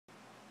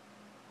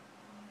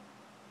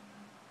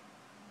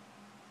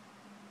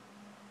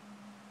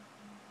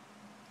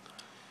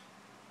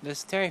This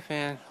is Terry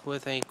Fan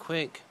with a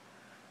quick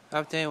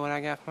update on what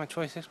I got for my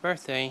 26th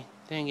birthday.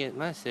 Didn't get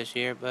much this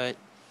year, but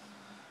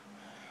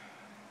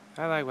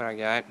I like what I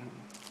got.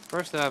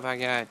 First up, I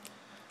got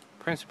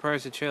Prince of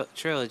Persia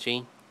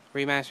Trilogy,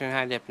 remastered in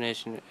high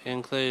definition. It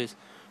includes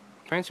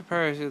Prince of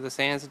Persia: The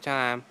Sands of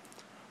Time,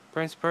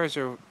 Prince of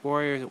Persia: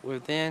 Warriors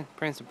Within,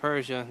 Prince of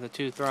Persia: The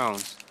Two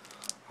Thrones.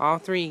 All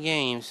three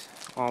games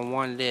on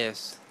one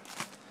disc.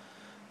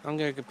 I'm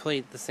going to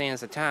complete The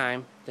Sands of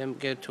Time, then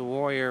go to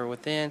Warrior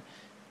Within,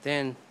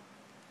 then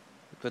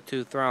The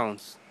Two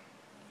Thrones.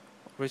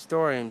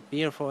 Restored in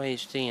beautiful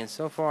HD, and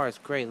so far it's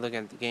great looking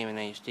at the game in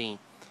HD.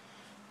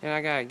 Then I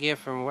got a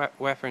gift from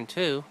Weapon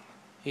 2.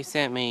 He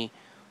sent me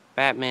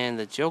Batman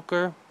the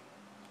Joker.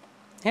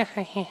 Let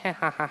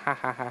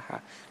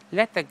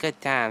the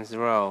good times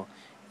roll.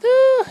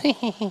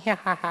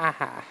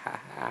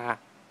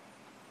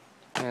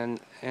 and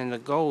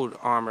the gold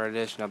armor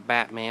edition of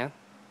Batman.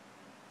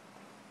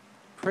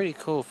 Pretty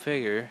cool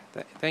figure.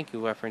 Thank you,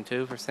 Weapon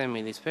 2, for sending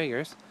me these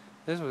figures.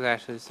 This was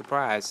actually a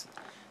surprise.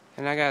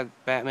 And I got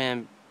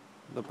Batman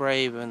the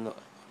Brave and the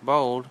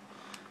Bold.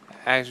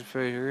 Action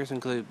figures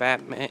include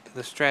Batman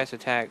the Stretch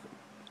Attack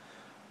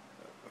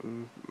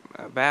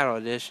Battle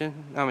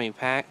Edition.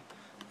 Pack.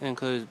 It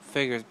includes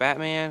figures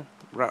Batman,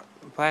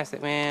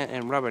 Plastic Man,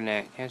 and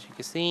Rubberneck. As you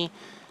can see,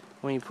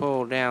 when you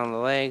pull down the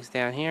legs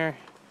down here,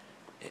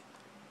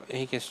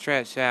 he can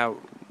stretch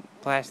out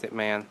Plastic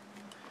Man.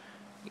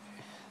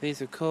 These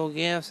are cool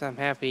gifts. I'm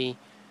happy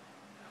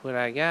with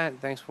what I got.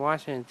 Thanks for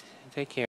watching. Take care.